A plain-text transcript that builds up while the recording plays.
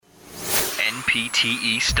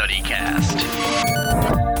NPTE StudyCast.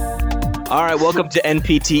 All right, welcome to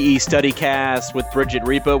NPTE StudyCast with Bridget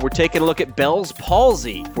Repo. We're taking a look at Bell's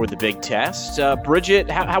palsy for the big test. Bridget,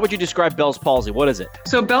 how would you describe Bell's palsy? What is it?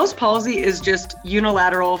 So Bell's palsy is just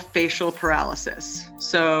unilateral facial paralysis.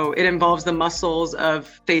 So it involves the muscles of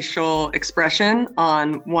facial expression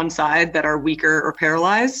on one side that are weaker or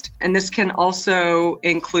paralyzed. And this can also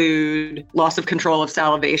include loss of control of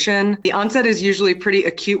salivation. The onset is usually pretty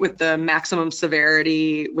acute with the maximum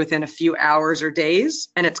severity within a few hours or days.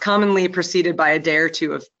 And it's commonly preceded by a day or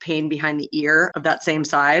two of pain behind the ear of that same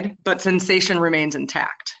side, but sensation remains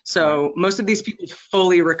intact. So most of these people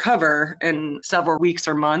fully recover in several weeks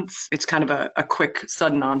or months. It's kind of a quick,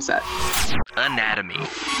 sudden onset. Anatomy.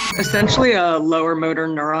 Essentially a lower motor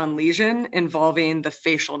neuron lesion involving the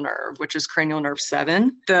facial nerve, which is cranial nerve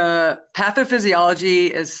 7. The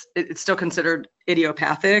pathophysiology it's still considered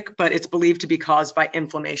idiopathic, but it's believed to be caused by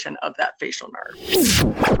inflammation of that facial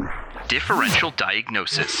nerve. Differential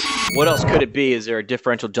diagnosis. What else could it be? Is there a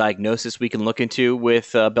differential diagnosis we can look into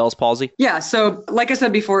with Bell's palsy? Yeah, so like I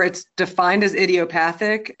said before, it's defined as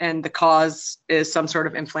idiopathic, and the cause is some sort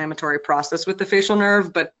of inflammatory process with the facial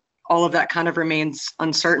nerve, but all of that kind of remains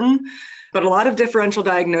uncertain. But a lot of differential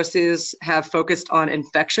diagnoses have focused on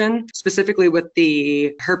infection, specifically with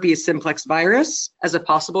the herpes simplex virus as a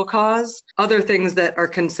possible cause. Other things that are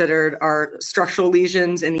considered are structural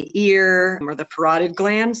lesions in the ear or the parotid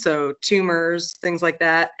gland, so tumors, things like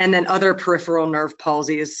that. And then other peripheral nerve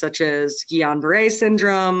palsies such as Guillain-Barré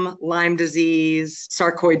syndrome, Lyme disease,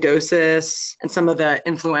 sarcoidosis, and some of the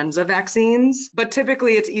influenza vaccines. But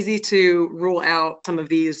typically it's easy to rule out some of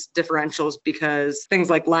these differentials because things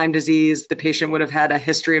like Lyme disease, the patient would have had a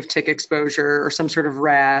history of tick exposure or some sort of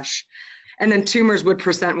rash. And then tumors would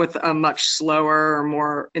present with a much slower or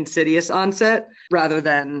more insidious onset rather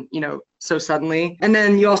than, so suddenly. And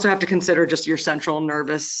then you also have to consider just your central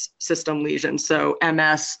nervous system lesions. So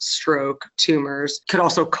MS, stroke, tumors could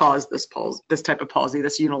also cause this type of palsy,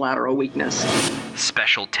 this unilateral weakness.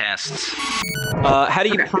 Special tests. How do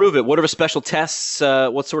you prove it? What are the special tests?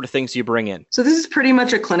 What sort of things do you bring in? So this is pretty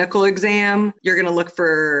much a clinical exam. You're going to look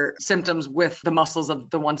for symptoms with the muscles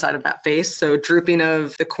of the one side of that face. So drooping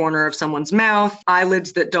of the corner of someone's mouth,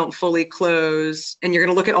 eyelids that don't fully close, and you're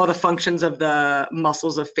going to look at all the functions of the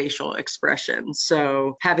muscles of facial expression.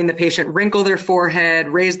 So having the patient wrinkle their forehead,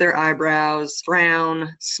 raise their eyebrows,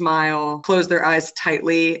 frown, smile, close their eyes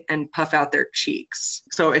tightly, and puff out their cheeks.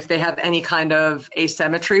 So if they have any kind of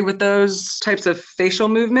asymmetry with those types of facial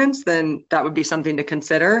movements, then that would be something to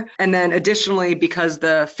consider. And then additionally, because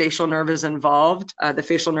the facial nerve is involved, the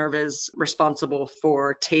facial nerve is responsible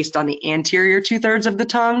for taste on the anterior 2/3 of the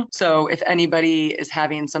tongue. So if anybody is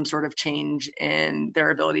having some sort of change in their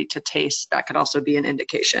ability to taste, that could also be an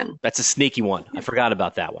indication. That's a sneaky one. I forgot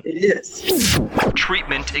about that one. It is.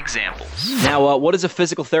 Treatment examples. Now, what does a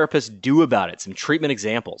physical therapist do about it? Some treatment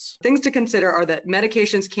examples. Things to consider are that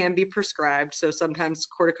medications can be prescribed. So sometimes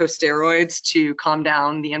corticosteroids to calm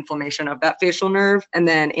down the inflammation of that facial nerve, and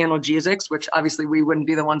then analgesics, which obviously we wouldn't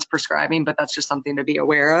be the ones prescribing, but that's just something to be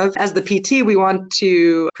aware of. As the PT, we want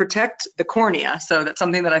to protect the cornea. So that's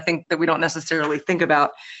something that I think that we don't necessarily think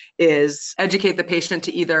about is educate the patient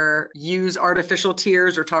to either use artificial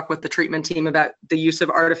tears or talk with the treatment team about the use of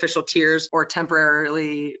artificial tears or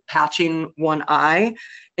temporarily patching one eye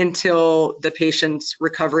until the patient's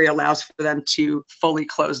recovery allows for them to fully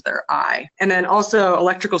close their eye. And then also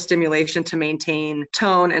electrical stimulation to maintain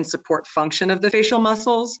tone and support function of the facial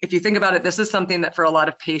muscles. If you think about it, this is something that for a lot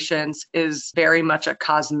of patients is very much a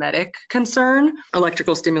cosmetic concern.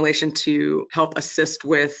 Electrical stimulation to help assist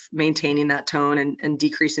with maintaining that tone and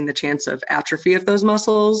decreasing the chance of atrophy of those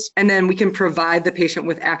muscles. And then we can provide the patient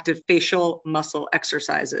with active facial muscle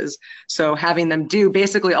exercises. So having them do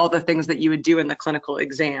basically all the things that you would do in the clinical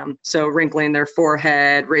exam. So wrinkling their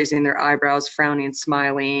forehead, raising their eyebrows, frowning,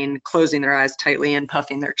 smiling, closing their eyes tightly, and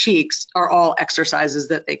puffing their cheeks are all exercises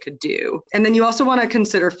that they could do. And then you also want to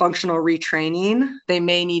consider functional retraining. They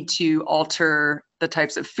may need to alter the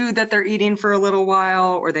types of food that they're eating for a little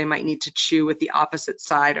while, or they might need to chew with the opposite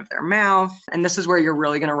side of their mouth. And this is where you're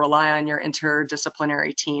really going to rely on your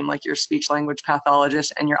interdisciplinary team, like your speech language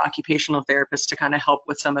pathologist and your occupational therapist to kind of help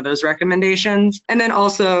with some of those recommendations. And then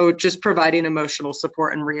also just providing emotional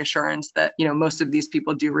support and reassurance that, most of these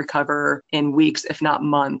people do recover in weeks, if not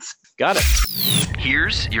months. Got it.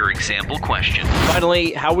 Here's your example question.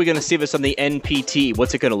 Finally, how are we going to see this on the NPT?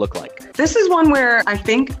 What's it going to look like? This is one where I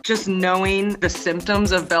think just knowing the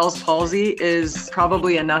symptoms of Bell's palsy is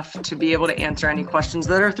probably enough to be able to answer any questions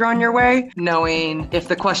that are thrown your way. Knowing if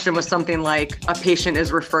the question was something like a patient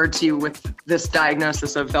is referred to you with this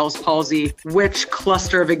diagnosis of Bell's palsy, which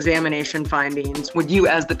cluster of examination findings would you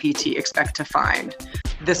as the PT expect to find?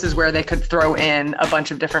 This is where they could throw in a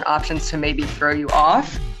bunch of different options to maybe throw you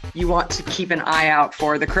off. You want to keep an eye out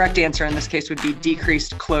for the correct answer in this case would be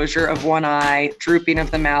decreased closure of one eye, drooping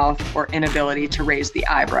of the mouth, or inability to raise the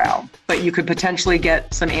eyebrow. But you could potentially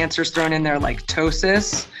get some answers thrown in there like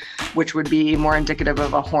ptosis, which would be more indicative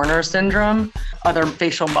of a Horner syndrome, other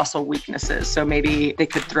facial muscle weaknesses. So maybe they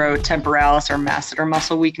could throw temporalis or masseter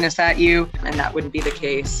muscle weakness at you, and that wouldn't be the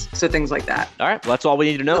case. So things like that. All right, well, that's all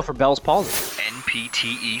we need to know for Bell's palsy.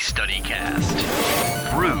 NPTE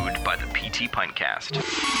StudyCast. Brewed by the PT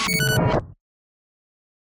Pintcast.